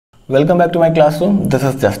Welcome back to my classroom. This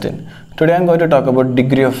is Justin. Today I am going to talk about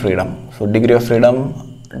degree of freedom. So degree of freedom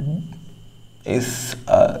is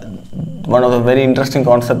one of the very interesting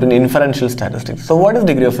concepts in inferential statistics. So what is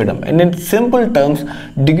degree of freedom? And in simple terms,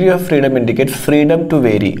 degree of freedom indicates freedom to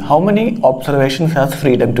vary. How many observations has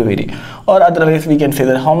freedom to vary? Or otherwise we can say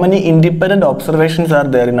that how many independent observations are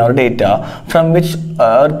there in our data from which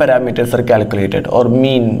our parameters are calculated, or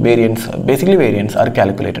mean, variance, basically variance are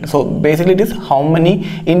calculated. So basically it is how many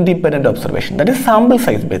independent observations. That is sample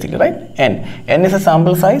size basically, right? N is a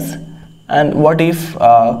sample size. And what if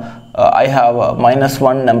I have a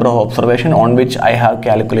 -1 number of observation on which I have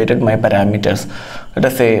calculated my parameters, let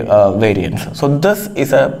us say variance. So this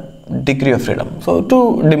is a degree of freedom. So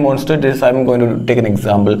to demonstrate this, I'm going to take an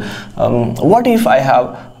example. What if I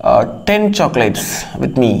have 10 chocolates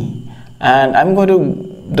with me, and I'm going to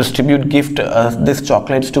gift these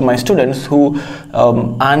chocolates to my students who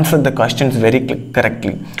answered the questions very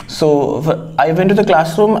correctly. So I went to the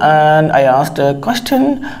classroom and I asked a question,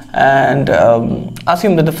 and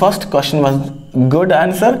assumed that the first question was good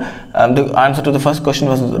answer. The answer to the first question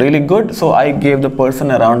was really good, so I gave the person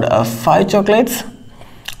around 5 chocolates.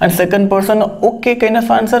 And second person, okay kind of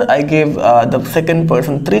answer, I gave the second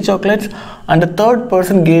person 3 chocolates, and the third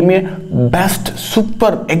person gave me best,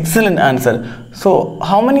 super, excellent answer. So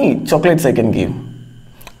how many chocolates I can give?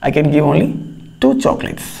 I can give only 2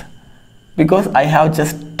 chocolates because I have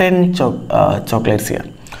just 10 chocolates here.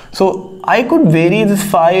 So I could vary this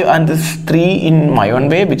 5 and this 3 in my own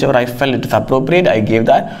way, whichever I felt it is appropriate, I gave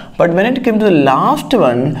that. But when it came to the last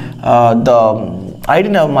one, I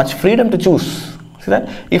didn't have much freedom to choose. See that?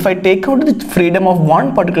 If I take out the freedom of one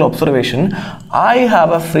particular observation, I have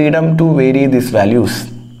a freedom to vary these values.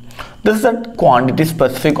 This is a quantity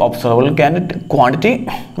specific observable quantity.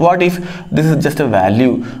 What if this is just a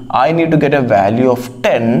value? I need to get a value of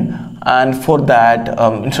 10, and for that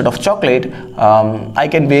instead of chocolate, I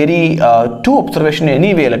can vary 2 observation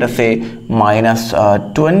anyway. Let us say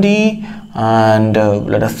 -20 and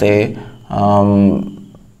let us say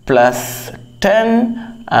 +10.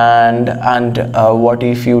 And what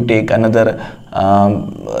if you take another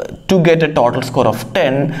to get a total score of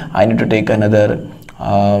 10, I need to take another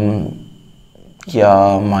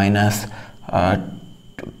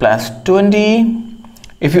 +20.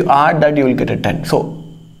 If you add that, you will get a 10. So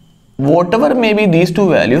whatever may be these 2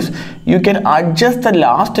 values, you can adjust the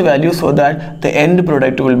last value so that the end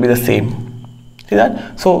product will be the same. See that?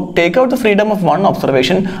 So take out the freedom of one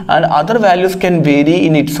observation and other values can vary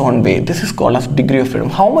in its own way. This is called as degree of freedom.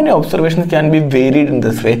 How many observations can be varied in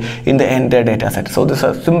this way in the entire data set? So this is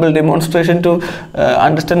a simple demonstration to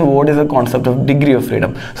understand what is the concept of degree of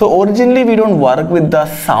freedom. So originally we don't work with the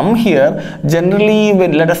sum here. Generally,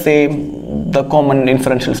 when let us say the common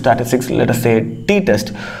inferential statistics, let us say t-test,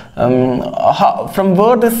 from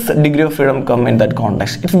where this degree of freedom come in that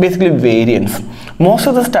context? It's basically variance. Most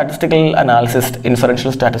of the statistical analysis,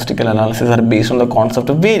 inferential statistical analysis, are based on the concept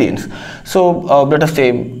of variance. So let us say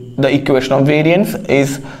the equation of variance is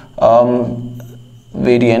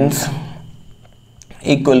variance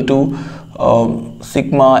equal to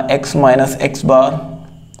sigma x minus x bar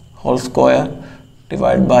whole square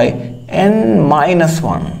divided by n minus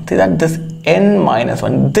 1. See that this n minus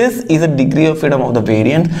 1, this is a degree of freedom of the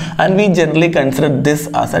variance, and we generally consider this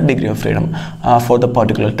as a degree of freedom for the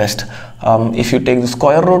particular test. If you take the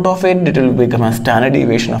square root of it, it will become a standard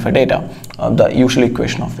deviation of a data, the usual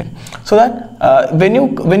equation of it. So that when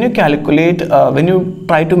you calculate, when you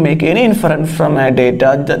try to make any inference from a data,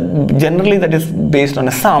 generally that is based on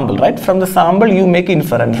a sample, right? From the sample you make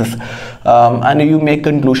inferences and you make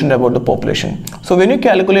conclusion about the population. So when you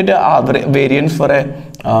calculate a variance for a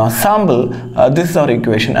sample, this is our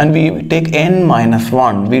equation, and we take n minus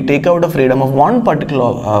 1. We take out the freedom of one particular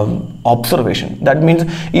observation. That means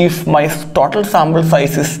if my total sample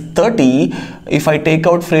size is 30, if I take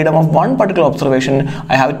out freedom of one particular observation,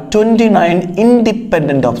 I have 29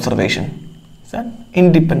 independent observation.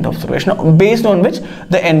 Independent observation based on which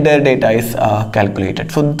the entire data is calculated.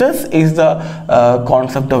 So this is the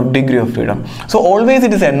concept of degree of freedom. So always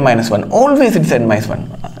it is n minus 1. Always it is n minus 1.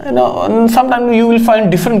 You know, sometimes you will find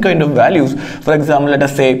different kind of values. For example, let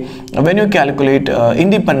us say when you calculate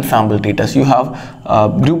independent sample data, you have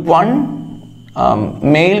group 1,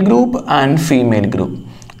 male group and female group.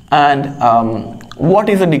 And what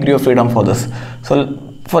is the degree of freedom for this? So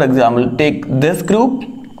for example, take this group,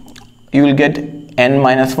 you will get n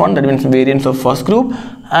minus 1, that means variance of first group,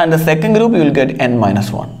 and the second group you will get n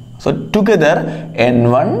minus 1. So together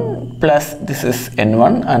n1 plus this is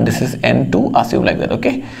n1 and this is n2, assume like that,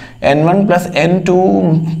 okay? n1 plus n2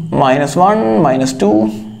 minus 1 minus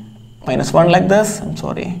 2 minus 1 like this, I'm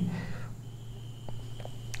sorry,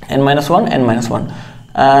 n minus 1, n minus 1,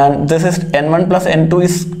 and this is n1 plus n2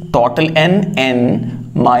 is total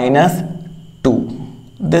n minus 2.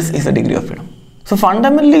 This is the degree of freedom. So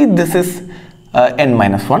fundamentally this is n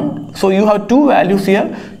minus 1. So you have two values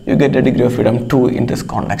here, you get the degree of freedom 2 in this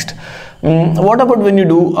context. What about when you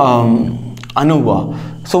do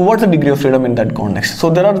ANOVA? So what's the degree of freedom in that context? So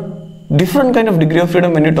there are different kind of degree of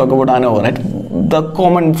freedom when you talk about ANOVA, right? The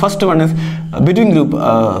common first one is between group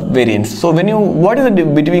variance. So what is the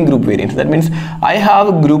between group variance? That means I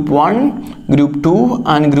have group 1, group 2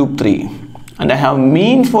 and group 3, and I have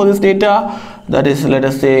means for this data, that is, let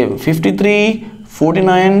us say 53,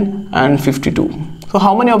 49 and 52. So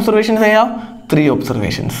how many observations I have? 3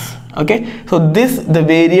 observations. Okay, so the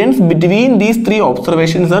variance between these 3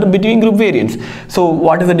 observations are between group variance. So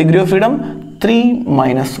what is the degree of freedom? 3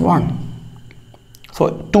 minus 1. So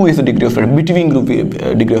 2 is the degree of freedom, between group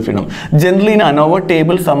degree of freedom. Generally in ANOVA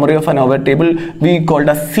table, summary of ANOVA table, we call it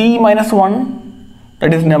as C minus 1,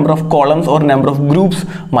 that is number of columns or number of groups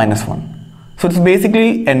minus 1. So it's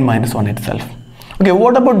basically n minus 1 itself. Okay,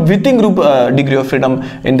 what about within group degree of freedom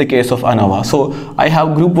in the case of ANOVA? So I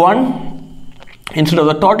have group 1. Instead of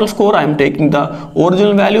the total score, I am taking the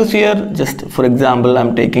original values here. Just for example, I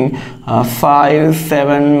am taking 5,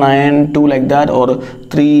 7, 9, 2 like that, or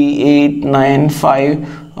 3, 8, 9,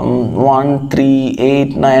 5, 1, 3,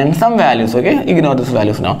 8, 9, some values. Okay, ignore these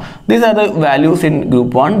values now. These are the values in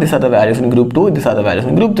group 1, these are the values in group 2, these are the values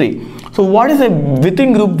in group 3. So what is a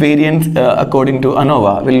within group variance according to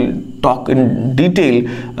ANOVA? We'll talk in detail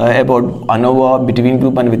about ANOVA, between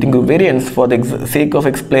group and within group variance. For the sake of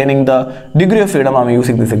explaining the degree of freedom, I'm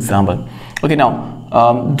using this example. Okay, now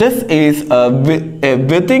this is a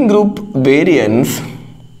within group variance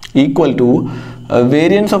equal to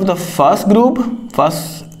variance of the first group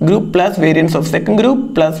plus variance of second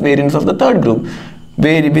group plus variance of the third group,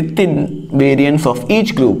 within variance of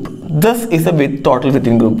each group. This is a total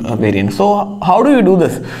within group variance. So how do you do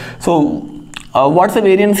this? So what's the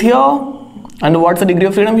variance here and what's the degree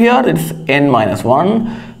of freedom here? It's n minus 1,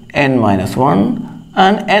 n minus 1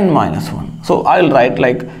 and n minus 1. So I'll write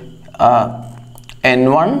like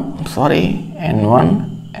n1,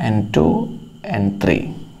 n2,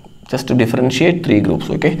 n3, just to differentiate 3 groups.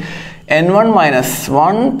 Okay, n1 minus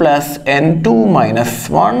 1 plus n2 minus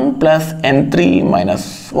 1 plus n3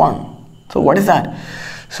 minus 1. So what is that?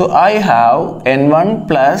 So I have n1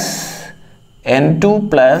 plus n2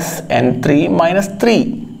 plus n3 minus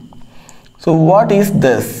 3. So what is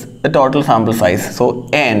this? The total sample size. So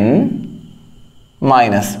n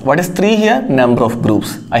minus, what is 3 here? Number of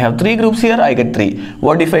groups. I have 3 groups here, I get 3.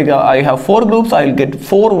 What if I have 4 groups? I will get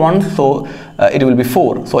 4 ones, so it will be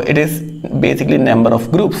 4. So it is basically number of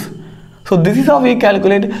groups. So this is how we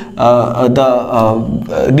calculate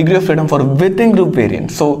the degree of freedom for within group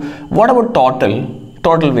variance. So what about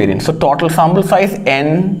total variance? So total sample size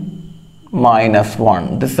n minus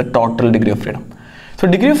 1. This is the total degree of freedom. So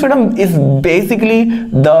degree of freedom is basically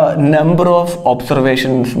the number of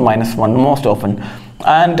observations minus 1 most often.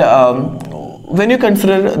 And when you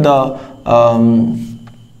consider the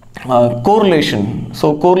correlation,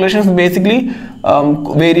 so correlation is basically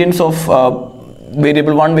variance of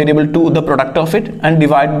variable 1, variable 2, the product of it, and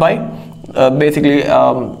divide by basically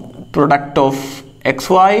product of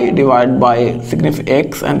xy divided by significant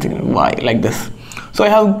x and significant y, like this. So I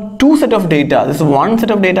have 2 set of data. This is one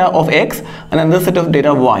set of data of x and another set of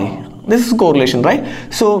data y. This is correlation, right?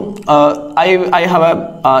 So I have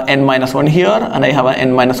a n minus 1 here and I have an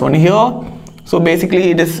n minus 1 here. So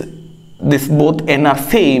basically it is this, both n are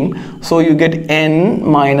same, so you get n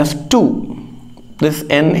minus 2. This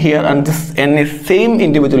n here and this n is same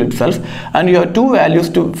individual itself, and you have 2 values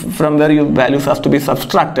from where your values has to be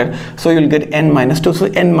subtracted, so you will get n minus 2. So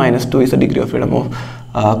n minus 2 is the degree of freedom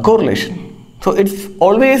of correlation. So it's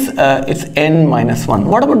always it's n minus 1.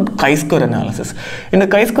 What about chi-square analysis? In the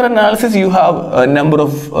chi-square analysis, you have a number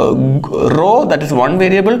of row, that is one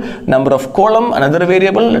variable, number of column, another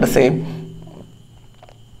variable. Let us say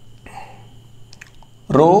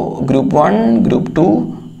row group 1, group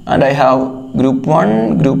 2, and I have group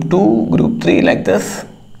 1, group 2, group 3, like this.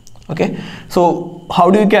 Okay, so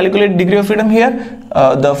how do you calculate degree of freedom here?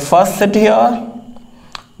 The first set here,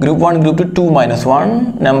 group 1, group 2, 2 minus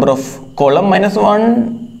 1, number of column minus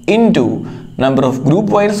 1 into number of group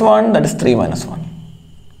minus 1, that is 3 minus 1,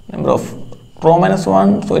 number of row minus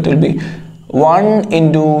 1, so it will be 1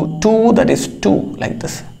 into 2, that is 2, like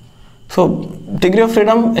this. So degree of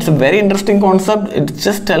freedom is a very interesting concept. It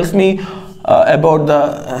just tells me about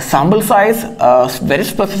the sample size, very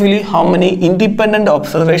specifically how many independent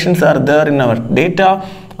observations are there in our data,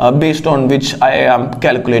 based on which I am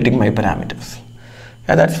calculating my parameters.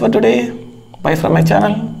 Yeah, that's for today. Bye from my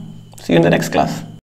channel. See you in the next class.